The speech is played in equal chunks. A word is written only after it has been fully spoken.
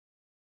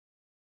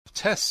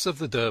Tess of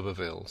the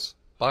d'Urbervilles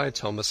by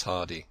Thomas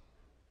Hardy.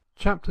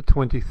 Chapter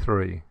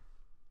 23.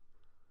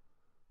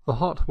 The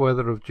hot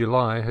weather of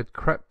July had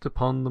crept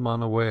upon them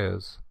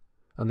unawares,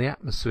 and the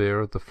atmosphere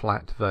of the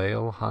flat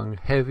vale hung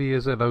heavy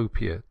as an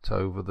opiate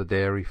over the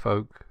dairy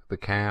folk, the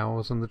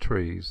cows, and the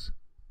trees.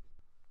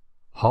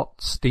 Hot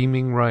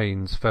steaming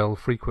rains fell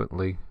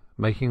frequently,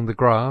 making the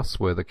grass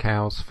where the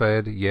cows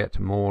fed yet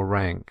more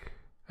rank,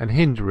 and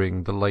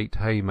hindering the late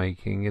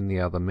haymaking in the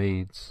other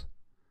meads.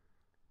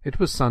 It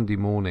was Sunday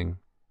morning.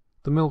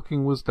 The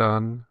milking was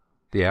done.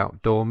 The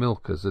outdoor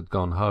milkers had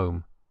gone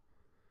home.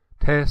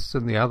 Tess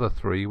and the other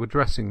three were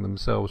dressing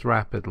themselves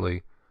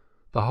rapidly,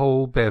 the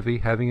whole bevy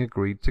having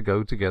agreed to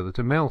go together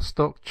to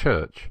Mellstock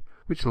Church,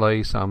 which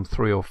lay some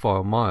 3 or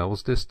 4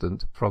 miles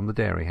distant from the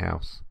dairy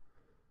house.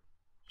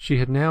 She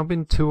had now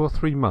been 2 or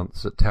 3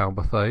 months at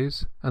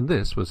Talbothays, and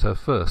this was her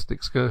first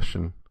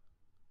excursion.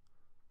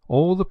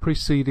 All the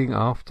preceding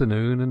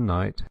afternoon and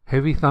night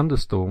heavy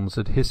thunderstorms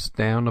had hissed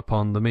down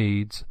upon the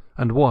meads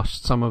and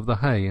washed some of the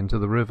hay into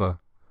the river,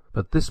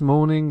 but this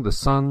morning the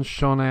sun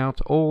shone out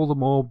all the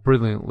more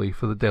brilliantly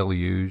for the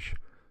deluge,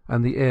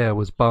 and the air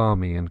was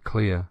balmy and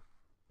clear.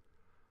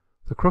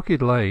 The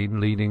crooked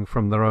lane leading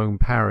from their own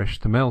parish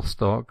to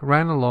Mellstock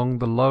ran along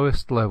the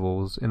lowest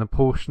levels in a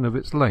portion of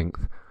its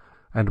length,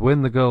 and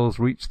when the girls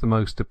reached the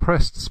most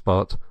depressed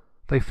spot,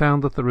 they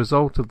found that the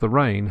result of the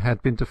rain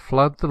had been to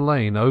flood the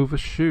lane over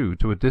shoe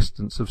to a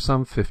distance of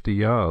some 50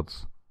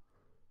 yards.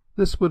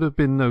 This would have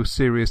been no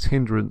serious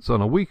hindrance on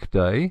a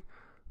weekday.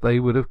 They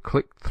would have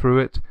clicked through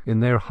it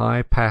in their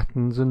high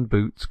pattens and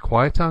boots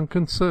quite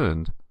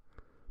unconcerned.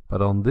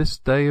 But on this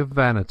day of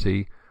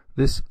vanity,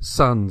 this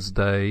sun's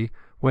day,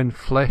 when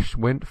flesh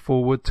went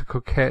forward to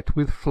coquette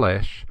with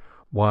flesh,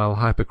 while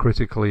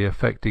hypocritically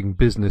affecting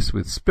business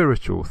with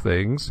spiritual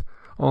things,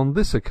 on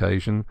this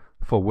occasion,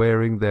 for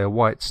wearing their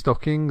white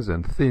stockings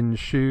and thin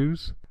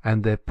shoes,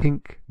 and their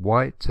pink,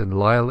 white, and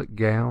lilac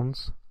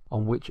gowns,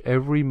 on which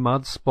every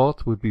mud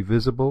spot would be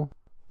visible,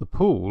 the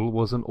pool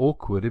was an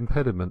awkward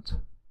impediment.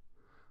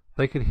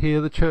 They could hear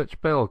the church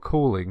bell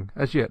calling,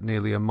 as yet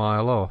nearly a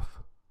mile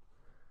off.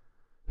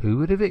 "Who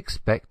would have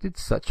expected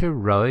such a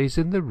rise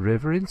in the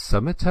river in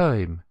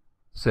summer-time?"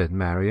 said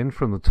Marian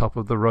from the top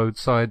of the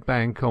roadside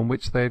bank on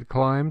which they had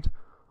climbed,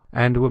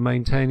 and were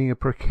maintaining a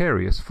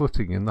precarious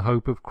footing in the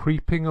hope of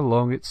creeping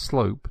along its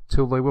slope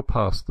till they were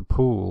past the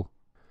pool.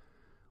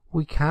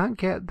 "We can't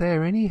get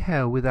there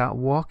anyhow without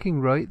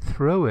walking right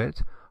through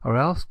it, or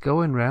else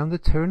going round the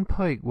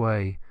turnpike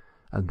way,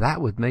 and that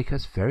would make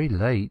us very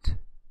late,"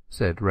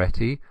 said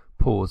Retty,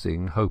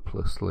 pausing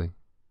hopelessly.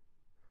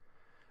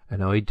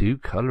 "And I do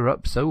colour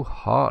up so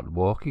hot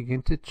walking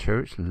into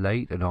church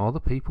late and all the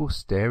people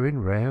staring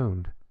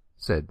round,"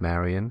 said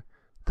Marian,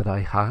 "that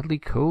I hardly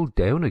cool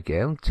down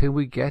again till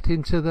we get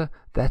into the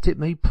That It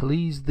May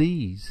Please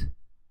These."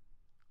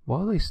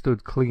 While they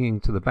stood clinging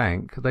to the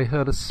bank they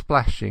heard a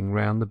splashing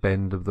round the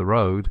bend of the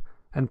road,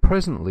 and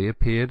presently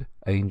appeared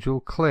Angel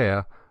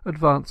Clare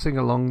advancing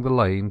along the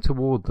lane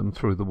toward them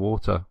through the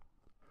water.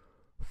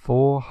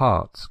 4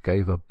 hearts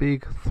gave a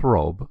big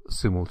throb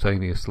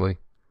simultaneously.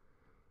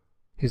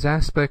 His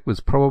aspect was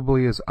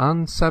probably as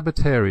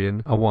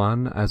un-Sabbatarian a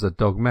one as a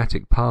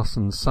dogmatic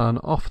parson's son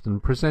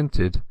often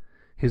presented,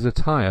 his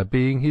attire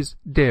being his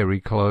dairy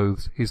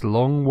clothes, his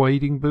long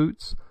wading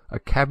boots, a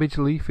cabbage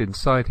leaf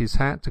inside his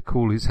hat to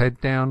cool his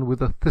head down,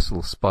 with a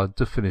thistle spud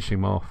to finish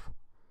him off.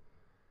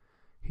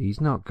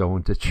 "He's not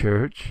going to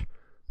church,"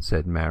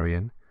 said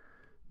Marian.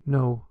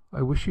 "No,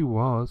 I wish he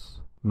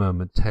was,"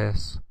 murmured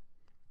Tess.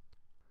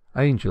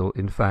 Angel,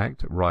 in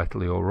fact,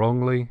 rightly or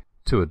wrongly,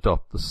 to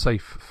adopt the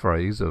safe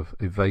phrase of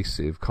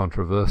evasive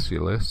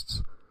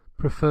controversialists,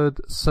 preferred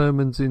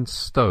sermons in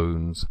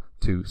stones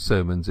to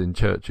sermons in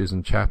churches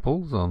and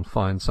chapels on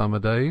fine summer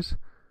days.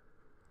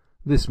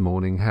 This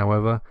morning,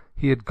 however,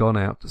 he had gone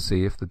out to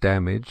see if the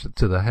damage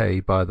to the hay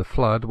by the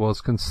flood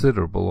was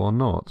considerable or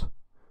not.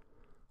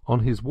 On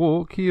his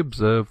walk he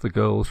observed the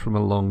girls from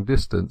a long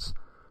distance,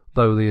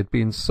 though they had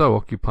been so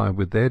occupied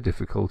with their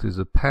difficulties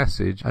of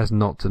passage as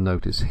not to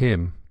notice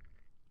him.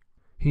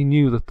 He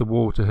knew that the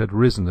water had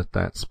risen at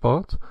that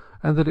spot,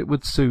 and that it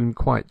would soon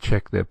quite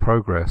check their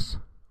progress.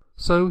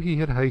 So he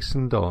had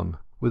hastened on,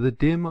 with a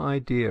dim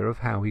idea of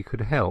how he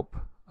could help,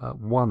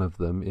 one of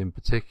them in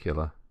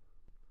particular.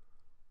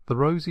 The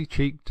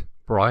rosy-cheeked,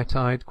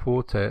 bright-eyed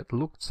quartet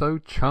looked so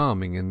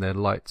charming in their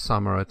light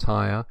summer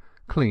attire,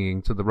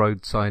 clinging to the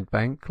roadside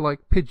bank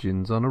like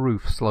pigeons on a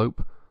roof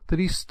slope, that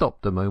he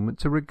stopped a moment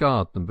to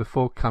regard them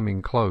before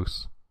coming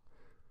close.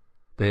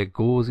 Their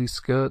gauzy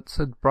skirts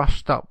had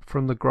brushed up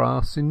from the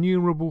grass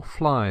innumerable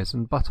flies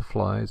and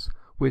butterflies,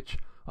 which,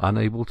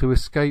 unable to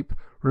escape,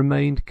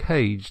 remained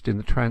caged in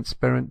the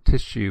transparent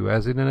tissue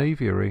as in an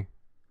aviary.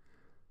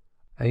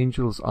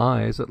 Angel's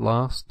eyes at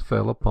last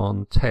fell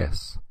upon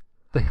Tess,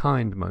 the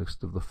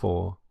hindmost of the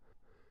 4.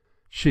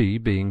 She,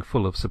 being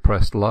full of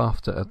suppressed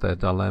laughter at their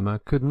dilemma,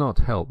 could not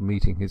help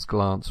meeting his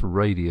glance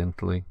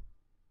radiantly.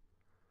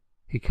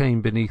 He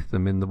came beneath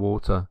them in the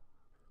water,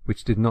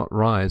 which did not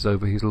rise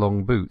over his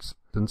long boots,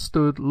 and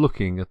stood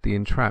looking at the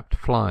entrapped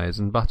flies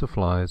and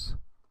butterflies.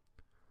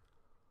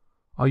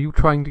 "Are you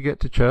trying to get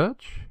to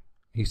church?"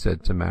 he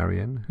said to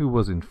Marian, who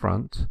was in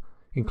front,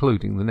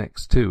 including the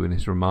next two in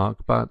his remark,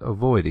 but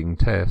avoiding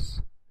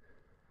Tess.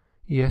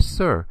 "Yes,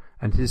 sir,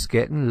 and 'tis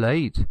getting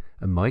late,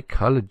 and my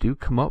colour do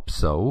come up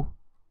so."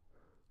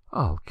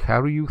 "I'll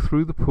carry you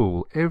through the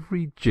pool,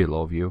 every gill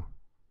of you."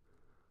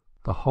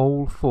 The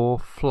whole four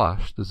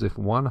flushed as if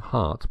one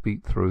heart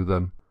beat through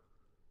them.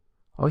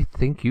 "I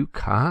think you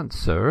can't,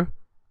 sir,"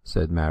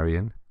 said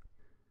Marian.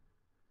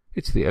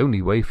 "It's the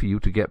only way for you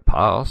to get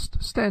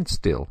past. Stand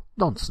still.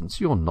 Nonsense,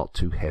 you're not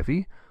too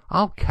heavy.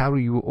 I'll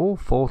carry you all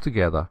four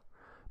together.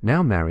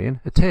 Now,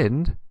 Marian,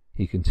 attend,"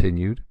 he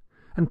continued,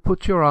 "and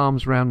put your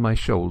arms round my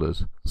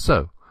shoulders.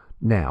 So.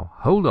 Now,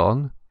 hold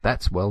on.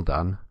 That's well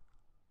done."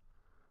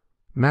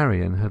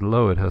 Marian had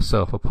lowered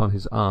herself upon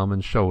his arm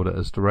and shoulder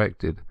as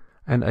directed,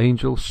 and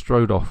Angel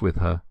strode off with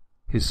her,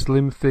 his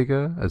slim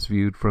figure, as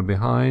viewed from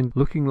behind,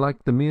 looking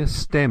like the mere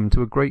stem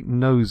to a great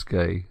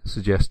nosegay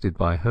suggested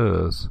by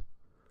hers.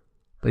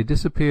 They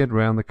disappeared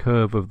round the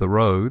curve of the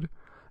road,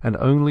 and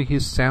only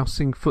his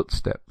sousing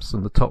footsteps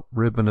and the top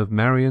ribbon of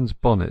Marian's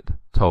bonnet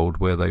told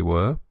where they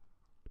were.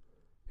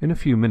 In a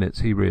few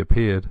minutes he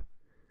reappeared.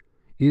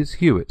 Izz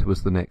Hewitt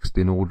was the next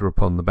in order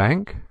upon the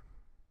bank.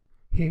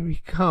 "Here he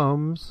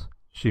comes,"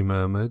 she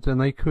murmured, and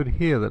they could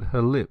hear that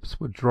her lips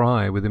were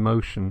dry with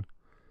emotion.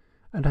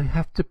 "And I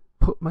have to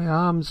put my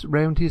arms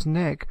round his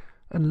neck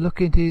and look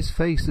into his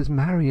face as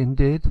Marian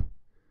did."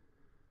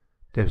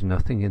 "There's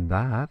nothing in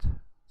that,"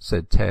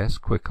 said Tess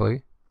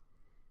quickly.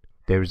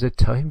 "There's a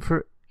time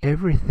for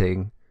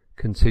everything,"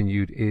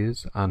 continued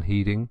Izz,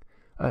 unheeding.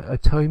 A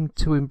time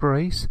to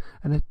embrace,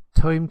 and a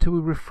time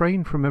to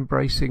refrain from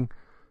embracing.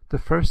 The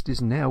first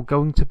is now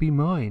going to be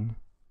mine."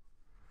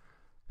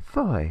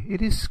 "Fie,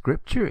 it is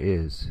Scripture,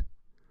 Izz."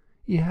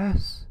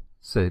 "Yes,"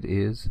 said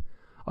Izz.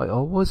 "I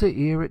always a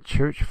ear at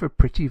church for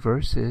pretty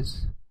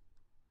verses."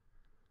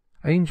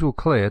 Angel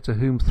Clare, to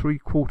whom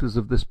 3/4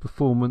 of this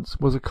performance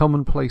was a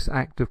commonplace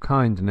act of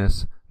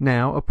kindness,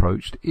 now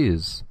approached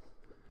Izz.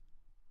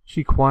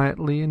 She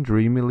quietly and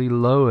dreamily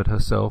lowered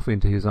herself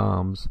into his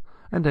arms,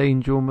 and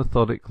Angel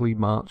methodically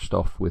marched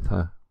off with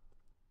her.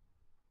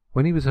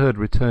 When he was heard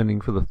returning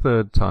for the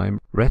third time,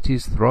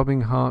 Retty's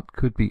throbbing heart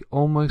could be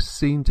almost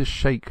seen to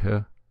shake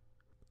her.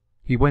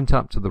 He went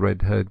up to the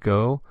red-haired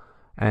girl,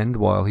 and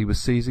while he was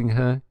seizing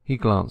her, he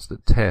glanced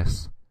at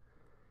Tess.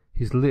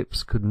 His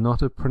lips could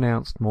not have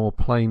pronounced more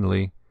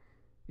plainly,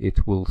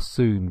 "It will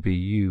soon be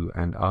you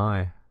and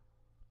I."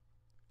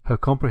 Her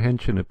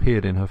comprehension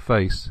appeared in her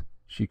face.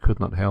 She could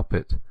not help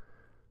it.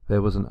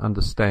 There was an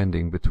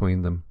understanding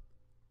between them.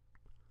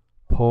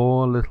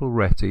 Poor little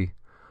Retty,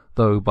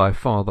 though by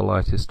far the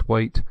lightest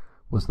weight,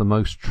 was the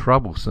most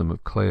troublesome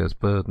of Clare's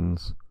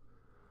burdens.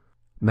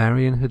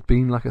 Marian had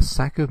been like a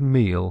sack of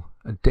meal,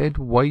 a dead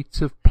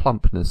weight of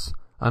plumpness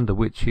under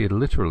which he had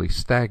literally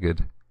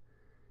staggered.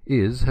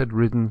 Izz had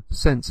ridden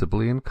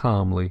sensibly and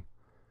calmly.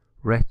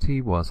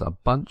 Retty was a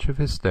bunch of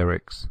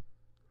hysterics.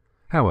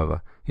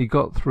 However, he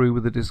got through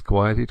with the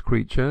disquieted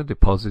creature,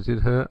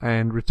 deposited her,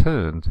 and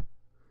returned.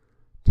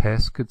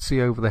 Tess could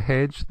see over the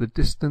hedge the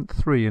distant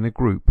three in a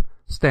group,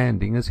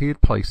 standing as he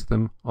had placed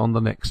them on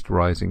the next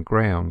rising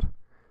ground.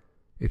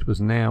 It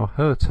was now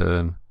her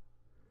turn.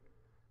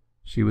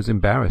 She was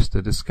embarrassed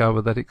to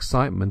discover that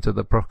excitement at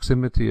the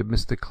proximity of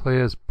Mr.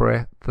 Clare's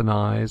breath and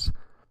eyes,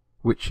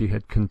 which she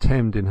had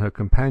contemned in her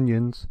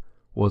companions,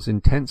 was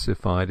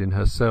intensified in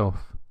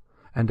herself,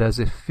 and as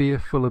if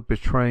fearful of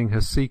betraying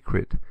her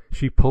secret,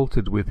 she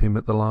paltered with him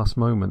at the last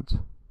moment.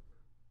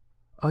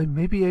 "I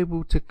may be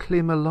able to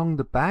climb along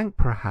the bank,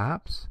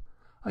 perhaps.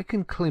 I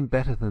can climb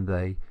better than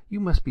they. You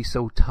must be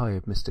so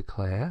tired, Mr.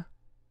 Clare."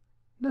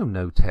 "No,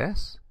 no,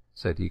 Tess,"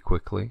 said he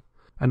quickly,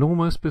 and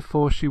almost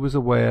before she was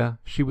aware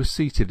she was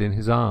seated in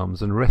his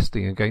arms and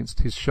resting against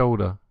his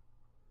shoulder.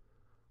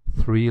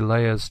 "3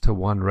 layers to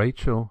 1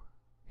 Rachel,"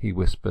 he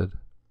whispered.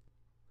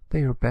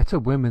 "They are better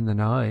women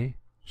than I,"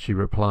 she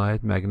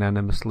replied,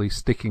 magnanimously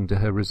sticking to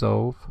her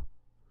resolve.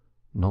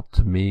 "Not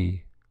to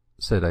me,"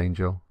 said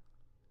Angel.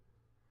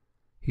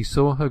 He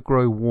saw her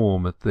grow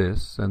warm at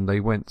this, and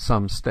they went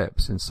some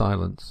steps in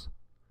silence.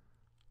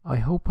 "I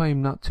hope I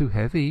am not too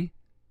heavy,"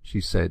 she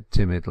said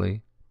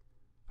timidly.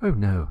 "Oh,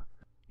 no.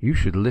 You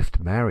should lift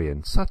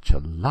Marian. Such a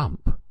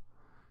lump!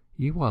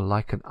 You are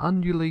like an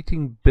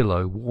undulating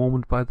billow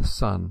warmed by the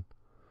sun,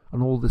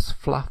 and all this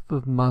fluff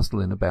of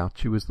muslin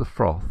about you is the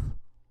froth."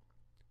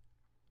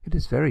 "It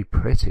is very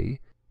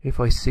pretty, if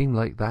I seem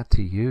like that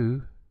to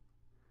you."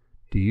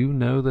 "Do you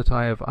know that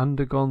I have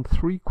undergone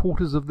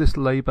 3/4 of this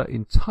labour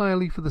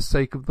entirely for the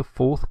sake of the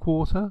 4th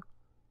quarter?"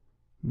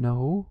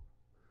 "No."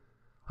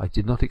 "I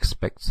did not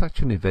expect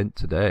such an event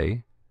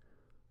today."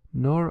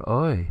 "Nor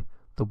I.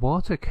 The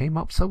water came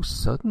up so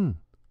sudden."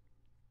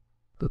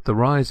 That the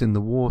rise in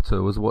the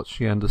water was what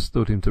she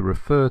understood him to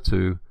refer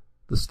to,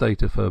 the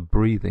state of her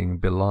breathing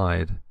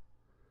belied.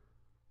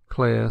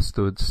 Clare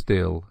stood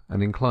still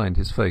and inclined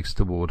his face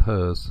toward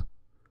hers.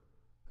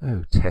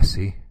 "Oh,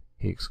 Tessie!"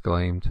 he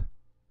exclaimed.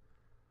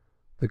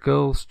 The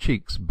girl's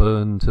cheeks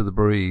burned to the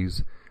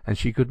breeze, and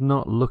she could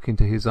not look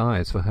into his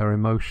eyes for her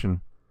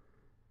emotion.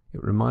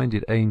 It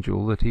reminded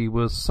Angel that he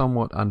was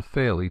somewhat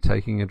unfairly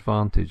taking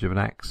advantage of an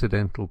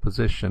accidental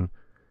position,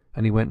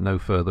 and he went no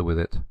further with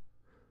it.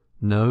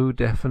 No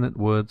definite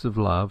words of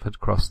love had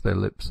crossed their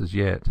lips as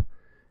yet,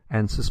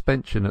 and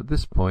suspension at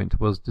this point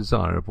was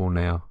desirable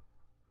now.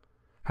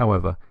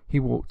 However, he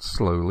walked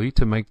slowly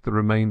to make the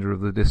remainder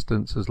of the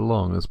distance as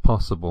long as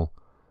possible,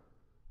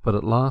 but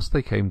at last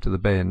they came to the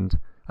bend,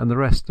 and the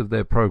rest of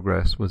their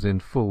progress was in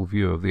full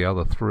view of the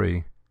other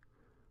three.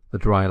 The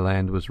dry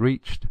land was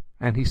reached,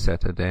 and he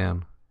set her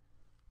down.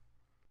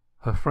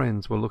 Her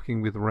friends were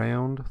looking with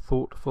round,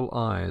 thoughtful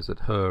eyes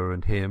at her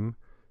and him,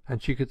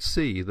 and she could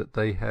see that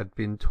they had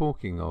been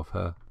talking of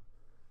her.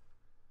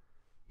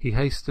 He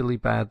hastily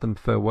bade them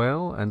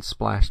farewell, and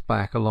splashed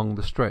back along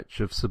the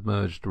stretch of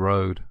submerged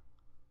road.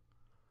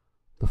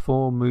 The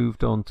four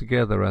moved on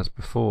together as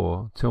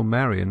before, till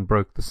Marian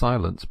broke the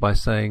silence by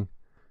saying,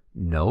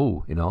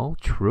 "No, in all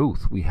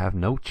truth, we have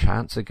no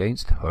chance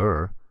against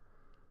her."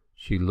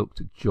 She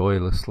looked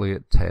joylessly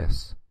at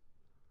Tess.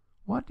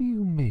 "What do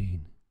you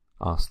mean?"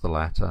 asked the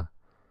latter.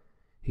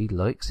 "He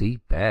likes 'ee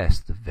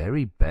best, the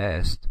very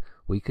best.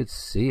 We could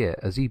see it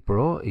as he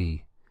brought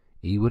 'ee.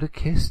 He would have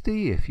kissed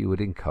 'ee if you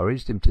had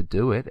encouraged him to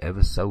do it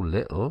ever so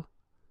little."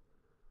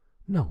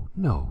 "No,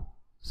 no,"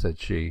 said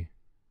she.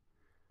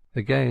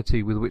 The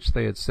gaiety with which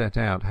they had set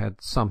out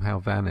had somehow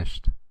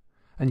vanished,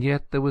 and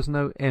yet there was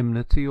no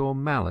enmity or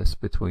malice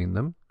between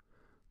them.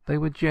 They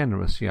were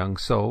generous young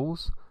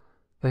souls.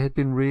 They had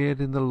been reared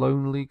in the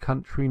lonely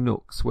country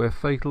nooks where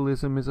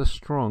fatalism is a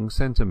strong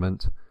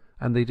sentiment,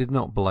 and they did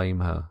not blame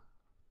her.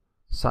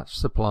 Such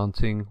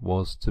supplanting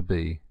was to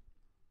be.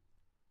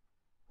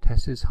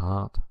 Tess's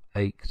heart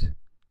ached.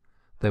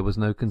 There was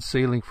no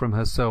concealing from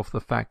herself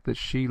the fact that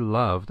she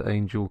loved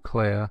Angel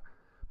Clare,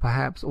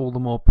 perhaps all the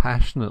more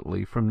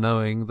passionately from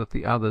knowing that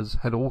the others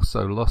had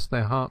also lost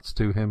their hearts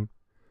to him.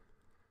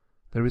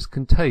 There is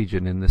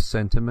contagion in this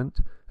sentiment,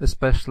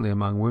 especially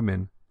among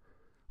women,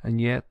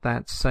 and yet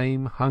that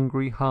same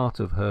hungry heart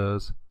of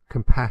hers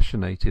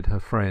compassionated her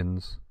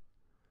friends.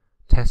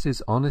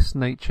 Tess's honest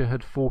nature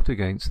had fought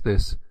against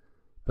this,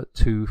 but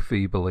too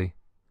feebly,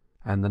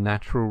 and the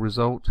natural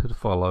result had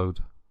followed.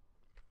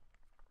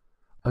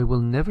 "I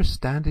will never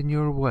stand in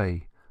your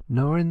way,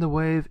 nor in the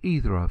way of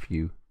either of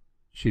you,"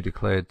 she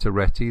declared to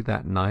Retty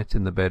that night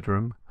in the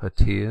bedroom, her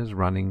tears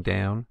running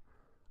down.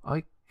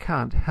 "I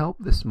can't help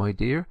this, my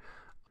dear.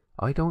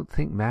 I don't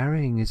think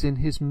marrying is in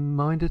his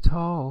mind at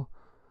all.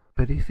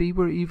 But if he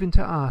were even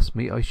to ask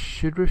me, I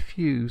should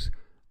refuse,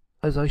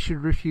 as I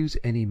should refuse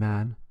any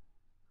man."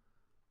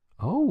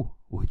 "Oh,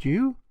 would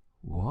you?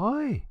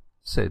 Why?"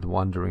 said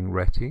wondering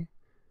Retty.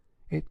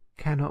 "It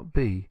cannot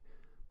be.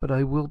 But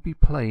I will be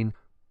plain,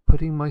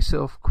 putting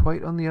myself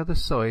quite on the other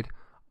side.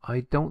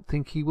 I don't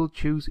think he will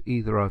choose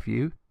either of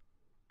you."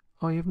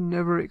 "I have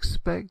never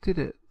expected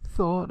it,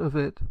 thought of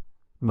it,"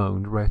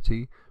 moaned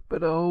Retty.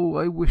 "But oh,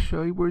 I wish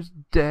I was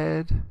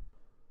dead."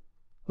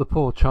 The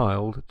poor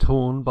child,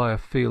 torn by a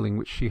feeling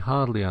which she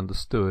hardly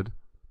understood,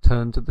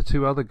 turned to the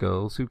two other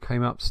girls who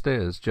came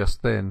upstairs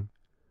just then.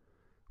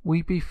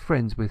 "We be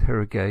friends with her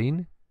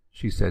again,"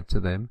 she said to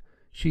them.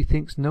 "She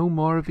thinks no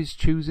more of his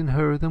choosing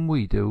her than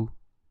we do."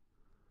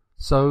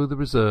 So the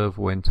reserve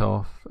went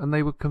off, and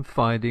they were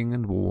confiding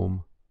and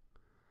warm.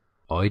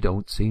 "I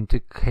don't seem to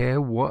care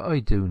what I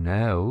do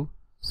now,"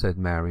 said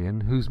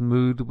Marian, whose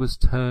mood was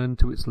turned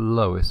to its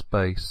lowest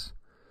base.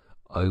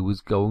 "I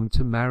was going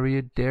to marry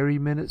a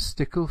dairyman at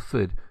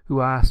Stickleford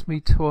who asked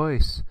me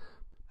twice,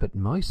 but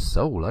my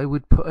soul, I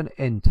would put an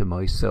end to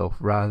myself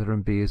rather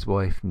than be his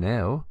wife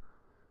now.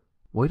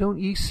 Why don't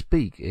ye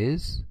speak,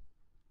 Iz?"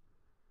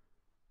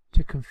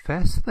 "To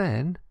confess,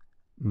 then,"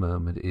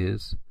 murmured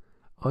Iz,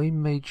 "I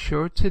made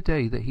sure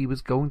today that he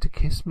was going to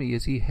kiss me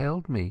as he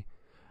held me,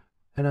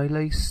 and I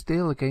lay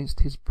still against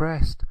his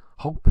breast,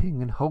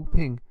 hoping and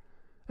hoping,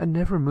 and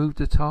never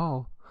moved at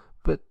all.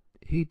 But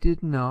he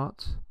did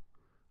not.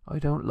 I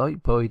don't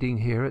like biding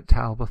here at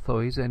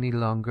Talbothays any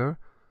longer.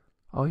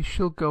 I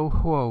shall go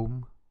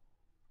home."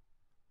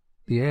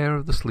 The air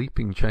of the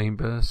sleeping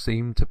chamber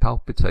seemed to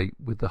palpitate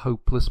with the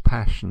hopeless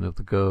passion of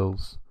the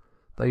girls.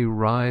 They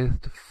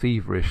writhed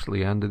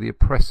feverishly under the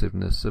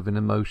oppressiveness of an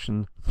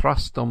emotion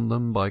thrust on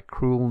them by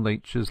cruel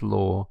nature's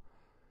law,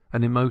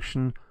 an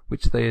emotion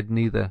which they had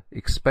neither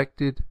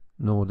expected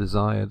nor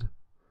desired.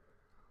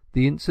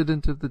 The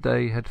incident of the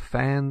day had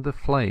fanned the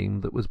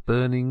flame that was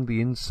burning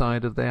the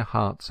inside of their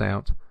hearts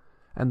out,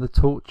 and the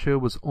torture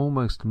was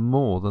almost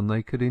more than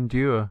they could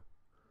endure.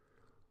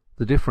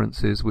 The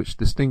differences which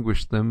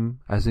distinguished them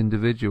as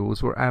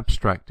individuals were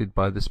abstracted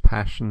by this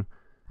passion,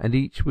 and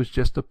each was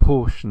just a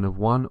portion of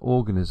one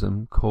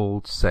organism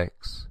called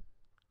sex.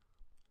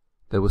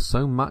 There was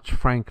so much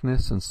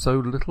frankness and so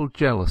little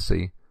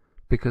jealousy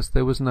because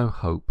there was no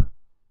hope.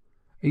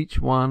 Each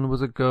one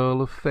was a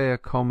girl of fair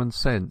common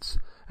sense,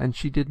 and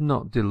she did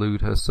not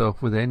delude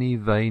herself with any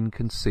vain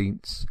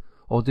conceits,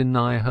 or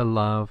deny her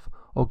love,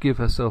 or give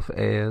herself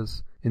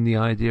airs, in the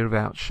idea of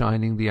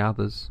outshining the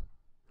others.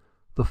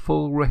 the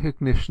full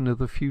recognition of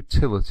the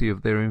futility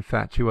of their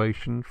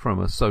infatuation from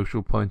a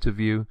social point of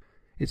view,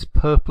 its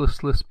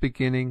purposeless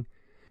beginning,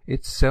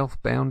 its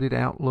self-bounded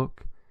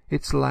outlook,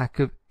 its lack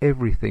of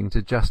everything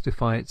to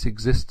justify its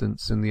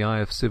existence in the eye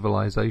of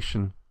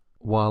civilization,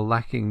 while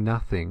lacking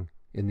nothing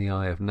in the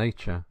eye of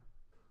nature.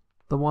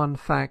 The one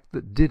fact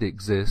that did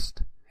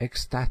exist,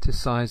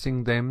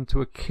 ecstaticizing them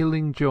to a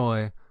killing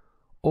joy,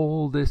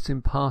 all this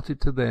imparted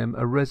to them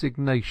a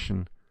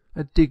resignation,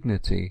 a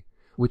dignity,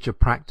 which a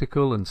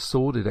practical and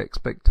sordid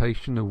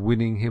expectation of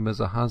winning him as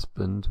a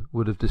husband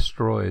would have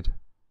destroyed.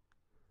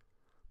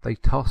 They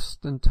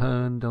tossed and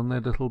turned on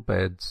their little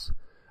beds,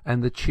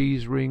 and the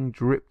cheese ring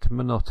dripped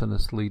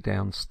monotonously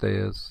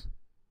downstairs.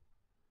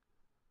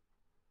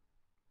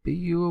 "Be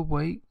you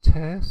awake,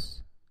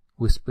 Tess?"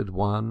 whispered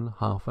one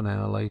half an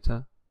hour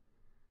later.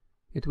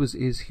 It was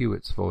Izz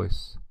Hewitt's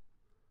voice.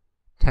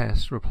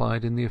 Tess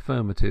replied in the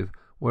affirmative,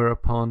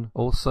 whereupon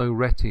also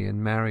Retty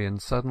and Marian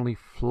suddenly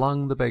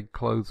flung the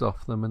bedclothes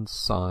off them and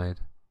sighed.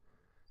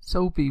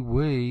 "So be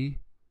we.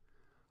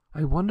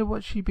 I wonder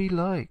what she be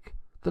like,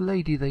 the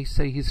lady they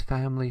say his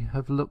family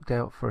have looked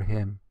out for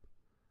him."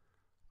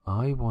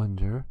 "I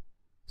wonder,"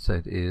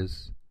 said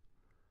Izz.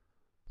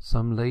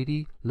 "Some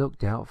lady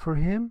looked out for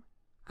him?"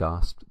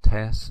 gasped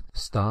Tess,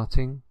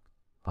 starting.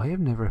 "I have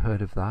never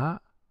heard of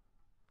that."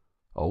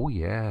 "Oh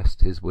yes,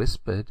 'tis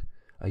whispered.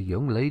 A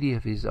young lady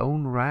of his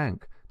own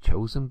rank,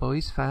 chosen by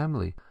his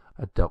family,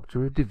 a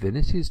doctor of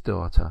divinity's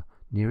daughter,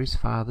 near his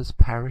father's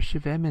parish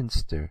of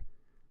Emminster.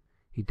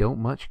 He don't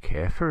much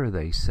care for her,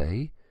 they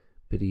say,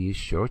 but he is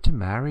sure to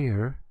marry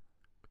her."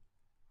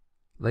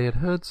 They had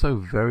heard so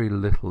very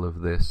little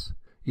of this,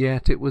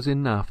 yet it was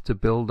enough to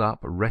build up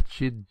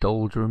wretched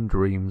doldrum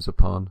dreams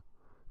upon,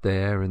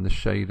 there in the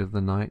shade of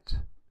the night.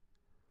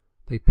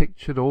 They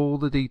pictured all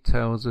the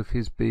details of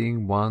his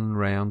being won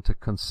round to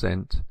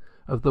consent,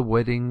 of the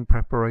wedding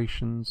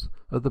preparations,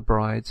 of the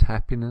bride's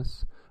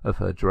happiness, of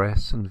her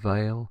dress and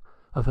veil,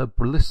 of her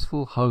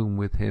blissful home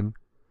with him.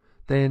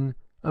 Then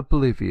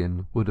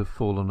oblivion would have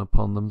fallen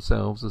upon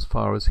themselves as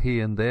far as he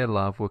and their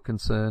love were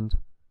concerned.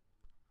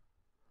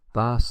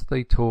 Thus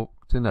they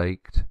talked and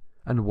ached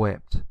and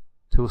wept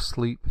till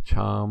sleep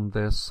charmed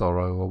their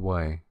sorrow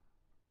away.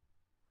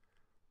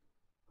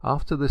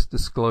 After this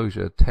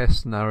disclosure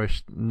Tess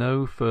nourished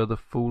no further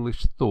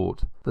foolish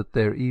thought that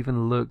there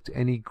even lurked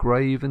any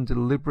grave and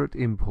deliberate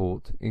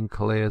import in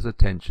Clare's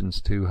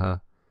attentions to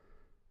her.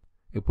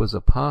 It was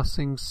a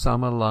passing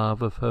summer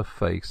love of her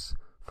face,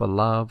 for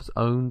love's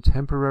own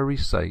temporary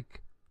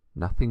sake,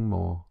 nothing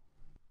more.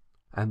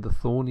 And the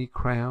thorny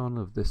crown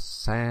of this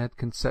sad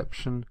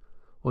conception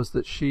was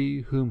that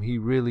she whom he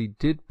really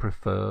did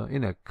prefer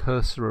in a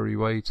cursory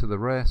way to the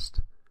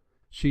rest,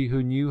 she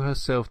who knew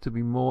herself to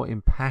be more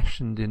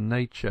impassioned in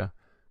nature,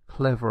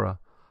 cleverer,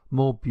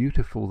 more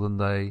beautiful than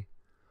they,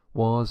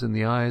 was in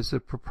the eyes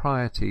of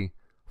propriety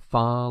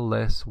far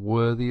less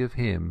worthy of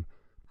him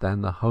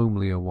than the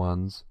homelier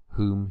ones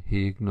whom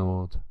he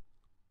ignored.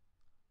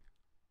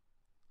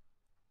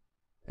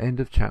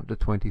 End of chapter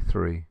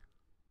 23.